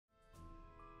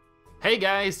Hey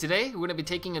guys, today we're going to be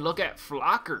taking a look at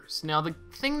flockers. Now the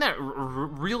thing that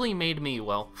really made me,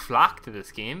 well, flock to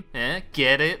this game,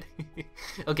 get it?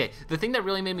 Okay, the thing that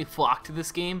really made me flock to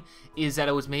this game is that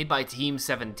it was made by Team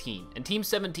 17. And Team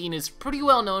 17 is pretty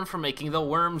well known for making the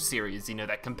Worm series, you know,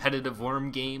 that competitive Worm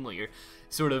game where you're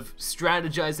sort of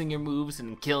strategizing your moves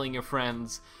and killing your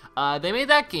friends. They made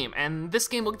that game, and this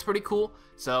game looked pretty cool,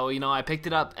 so, you know, I picked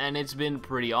it up, and it's been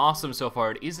pretty awesome so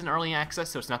far. It is in early access,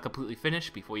 so it's not completely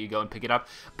finished before you go and pick it up,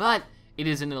 but it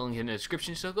is in the link in the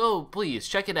description, so go, please,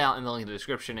 check it out in the link in the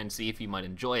description and see if you might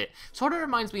enjoy it. Sort of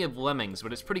reminds me of Lemmings,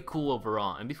 but it's pretty cool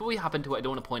overall. And before we hop into it, I do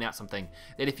want to point out something,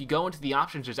 that if you go into the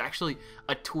options, there's actually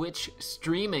a Twitch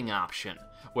streaming option,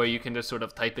 where you can just sort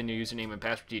of type in your username and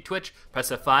password to your Twitch,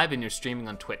 press F5, and you're streaming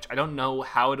on Twitch. I don't know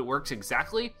how it works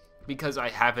exactly, because I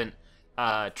haven't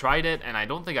tried it, and I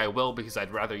don't think I will because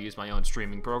I'd rather use my own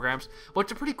streaming programs, but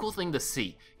it's a pretty cool thing to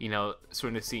see, you know,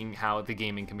 sort of seeing how the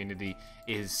gaming community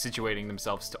is situating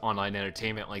themselves to online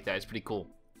entertainment like that is pretty cool.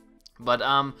 But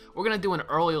we're gonna do an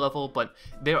early level, but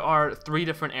there are 3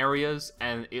 different areas,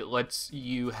 and it lets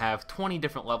you have 20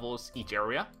 different levels each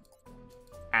area,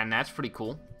 and that's pretty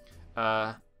cool.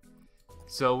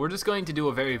 So we're just going to do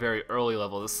a very, very early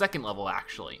level, the second level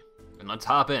actually, and let's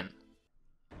hop in.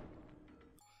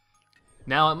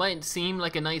 Now, it might seem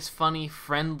like a nice, funny,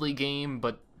 friendly game,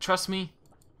 but trust me,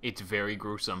 it's very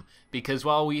gruesome. Because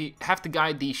while we have to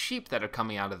guide these sheep that are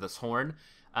coming out of this horn,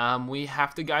 we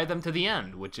have to guide them to the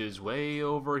end, which is way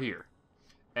over here.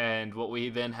 And what we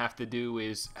then have to do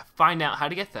is find out how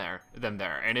to get them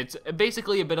there. And it's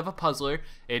basically a bit of a puzzler.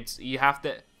 You have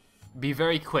to be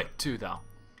very quick, too, though.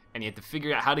 And you have to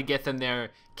figure out how to get them there,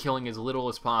 killing as little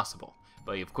as possible.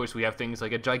 But, of course, we have things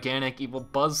like a gigantic evil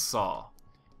buzzsaw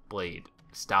blade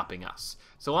stopping us.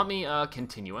 So let me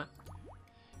continue it,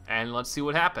 and let's see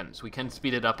what happens. We can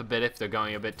speed it up a bit if they're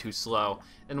going a bit too slow,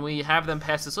 and we have them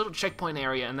pass this little checkpoint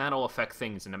area, and that'll affect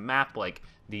things in a map like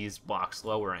these blocks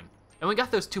lowering. And we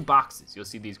got those 2 boxes. You'll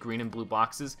see these green and blue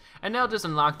boxes, and now just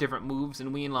unlock different moves,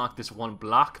 and we unlock this 1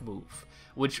 block move,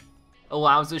 which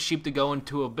allows the sheep to go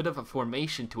into a bit of a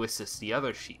formation to assist the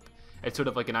other sheep. It's sort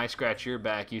of like an I scratch your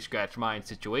back, you scratch mine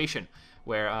situation,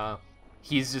 where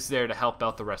he's just there to help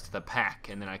out the rest of the pack,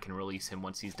 and then I can release him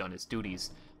once he's done his duties.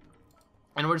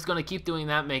 And we're just going to keep doing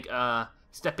that, make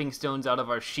stepping stones out of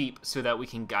our sheep so that we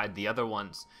can guide the other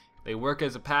ones. They work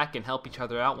as a pack and help each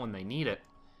other out when they need it.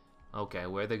 Okay,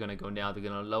 where are they going to go now? They're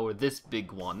going to lower this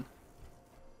big one.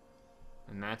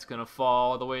 And that's going to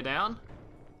fall all the way down.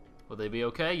 Will they be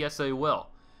okay? Yes, they will.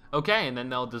 Okay, and then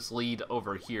they'll just lead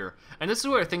over here. And this is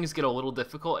where things get a little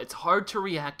difficult. It's hard to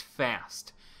react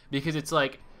fast, because it's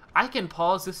like, I can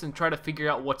pause this and try to figure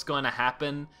out what's going to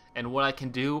happen and what I can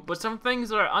do, but some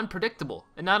things are unpredictable.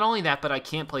 And not only that, but I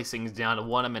can't place things down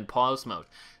when I'm in pause mode.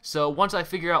 So once I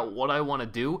figure out what I want to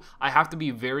do, I have to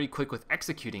be very quick with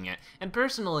executing it. And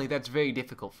personally, that's very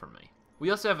difficult for me. We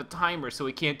also have a timer, so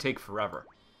it can't take forever.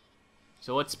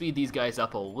 So let's speed these guys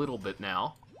up a little bit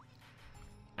now.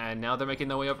 And now they're making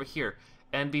their way over here.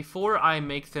 And before I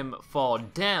make them fall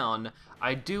down,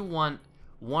 I do want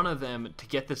one of them to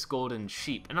get this golden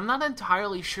sheep. And I'm not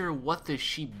entirely sure what this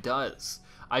sheep does.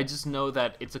 I just know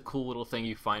that it's a cool little thing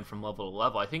you find from level to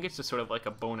level. I think it's just sort of like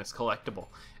a bonus collectible.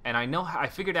 And I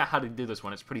figured out how to do this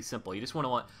one. It's pretty simple. You just want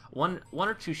to want one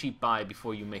or 2 sheep by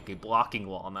before you make a blocking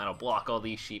wall, and that'll block all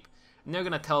these sheep. And they're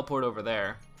going to teleport over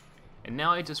there. And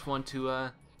now I just want to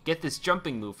get this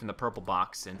jumping move from the purple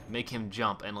box and make him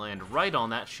jump and land right on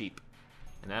that sheep.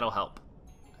 And that'll help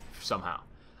somehow.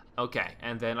 Okay,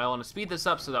 and then I want to speed this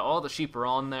up so that all the sheep are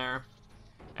on there,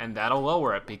 and that'll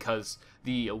lower it because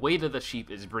the weight of the sheep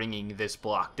is bringing this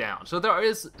block down. So there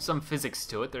is some physics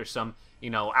to it. There's some, you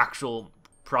know, actual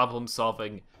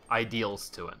problem-solving ideals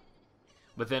to it.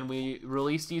 But then we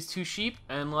release these 2 sheep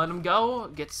and let them go,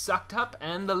 get sucked up,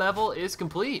 and the level is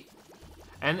complete.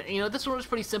 And, you know, this one was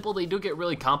pretty simple. They do get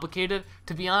really complicated.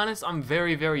 To be honest, I'm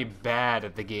very, very bad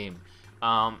at the game.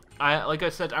 Like I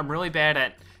said, I'm really bad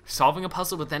at solving a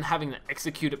puzzle, but then having to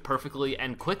execute it perfectly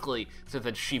and quickly so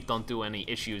that sheep don't do any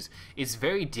issues is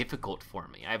very difficult for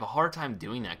me. I have a hard time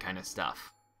doing that kind of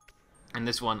stuff. And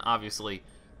this one, obviously,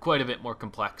 quite a bit more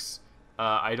complex.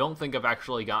 I don't think I've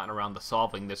actually gotten around to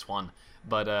solving this one,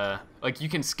 but like, you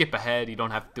can skip ahead, you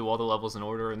don't have to do all the levels in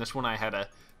order, and this one I had a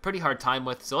pretty hard time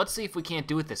with, so let's see if we can't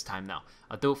do it this time now.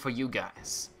 I'll do it for you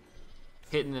guys.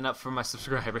 Hitting it up for my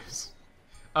subscribers.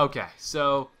 Okay,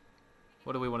 so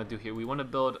what do we want to do here? We want to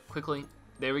build quickly.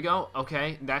 There we go.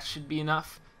 Okay, that should be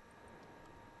enough.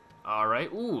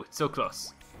 Alright. Ooh, it's so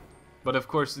close. But of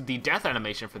course, the death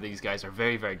animation for these guys are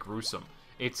very, very gruesome.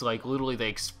 It's like literally they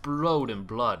explode in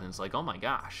blood, and it's like, oh my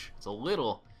gosh. It's a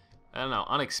little I don't know,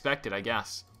 unexpected, I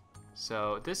guess.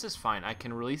 So this is fine. I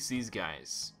can release these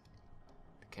guys.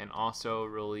 I can also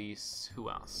release, who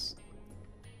else?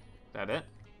 That it?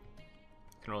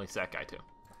 I can release that guy too.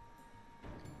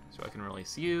 So I can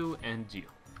release you and you.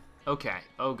 Okay.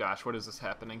 Oh gosh, what is this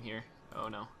happening here? Oh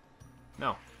no.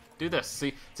 No. Do this.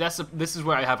 See, this is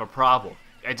where I have a problem.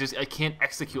 I can't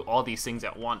execute all these things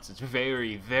at once. It's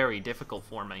very, very difficult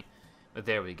for me. But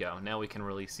there we go. Now we can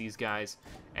release these guys.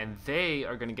 And they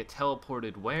are going to get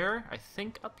teleported where? I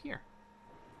think up here.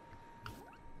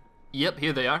 Yep,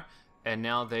 here they are. And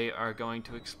now they are going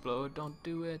to explode. Don't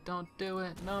do it. Don't do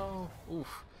it. No.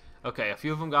 Oof. Okay, a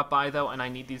few of them got by, though, and I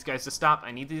need these guys to stop.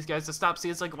 I need these guys to stop. See,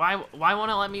 it's like, why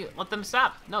won't it let them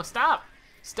stop? No, stop.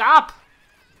 Stop.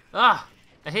 Ah,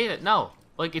 I hate it. No.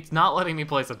 Like, it's not letting me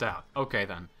place it down. Okay,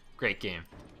 then. Great game.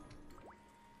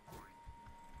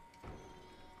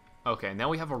 Okay, now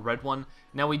we have a red one.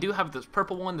 Now we do have this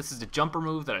purple one. This is the jumper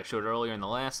move that I showed earlier in the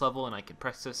last level, and I can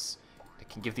press this. I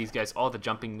can give these guys all the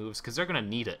jumping moves, because they're going to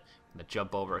need it. I'm going to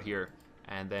jump over here,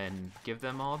 and then give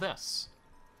them all this.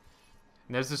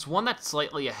 And there's this one that's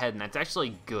slightly ahead, and that's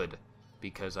actually good,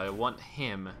 because I want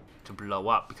him to blow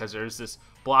up, because there's this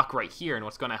block right here, and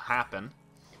what's going to happen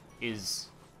is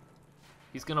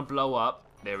he's going to blow up.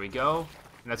 There we go.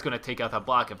 And that's going to take out that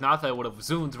block. If not, that would have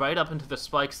zoomed right up into the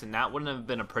spikes, and that wouldn't have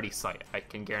been a pretty sight. I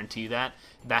can guarantee you that.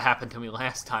 That happened to me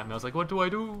last time. I was like, what do I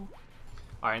do?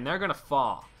 Alright, and they're going to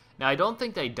fall. Now, I don't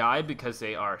think they die because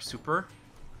they are super.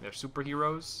 They're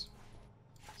superheroes.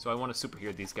 So I want to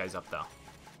superhero these guys up, though.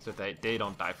 So that they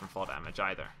don't die from fall damage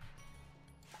either.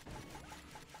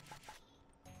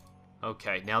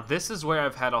 Okay, now this is where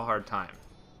I've had a hard time.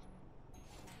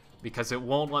 Because it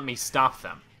won't let me stop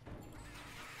them.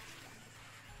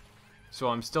 So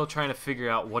I'm still trying to figure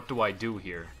out what do I do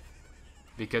here.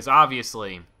 Because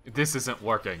obviously, this isn't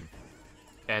working.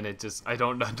 And I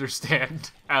don't understand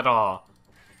at all.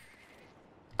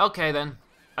 Okay then,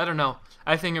 I don't know.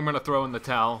 I think I'm going to throw in the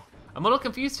towel. I'm a little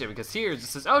confused here because here it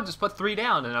just says, oh, just put 3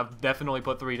 down. And I've definitely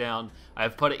put 3 down.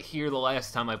 I've put it here the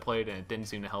last time I played and it didn't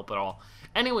seem to help at all.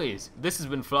 Anyways, this has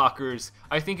been Flockers.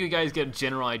 I think you guys get a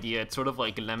general idea. It's sort of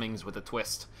like Lemmings with a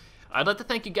twist. I'd like to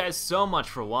thank you guys so much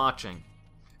for watching.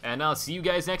 And I'll see you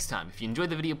guys next time. If you enjoyed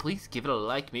the video, please give it a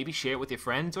like, maybe share it with your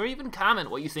friends, or even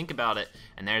comment what you think about it.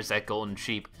 And there's that golden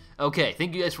sheep. Okay,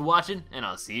 thank you guys for watching, and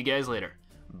I'll see you guys later.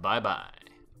 Bye-bye.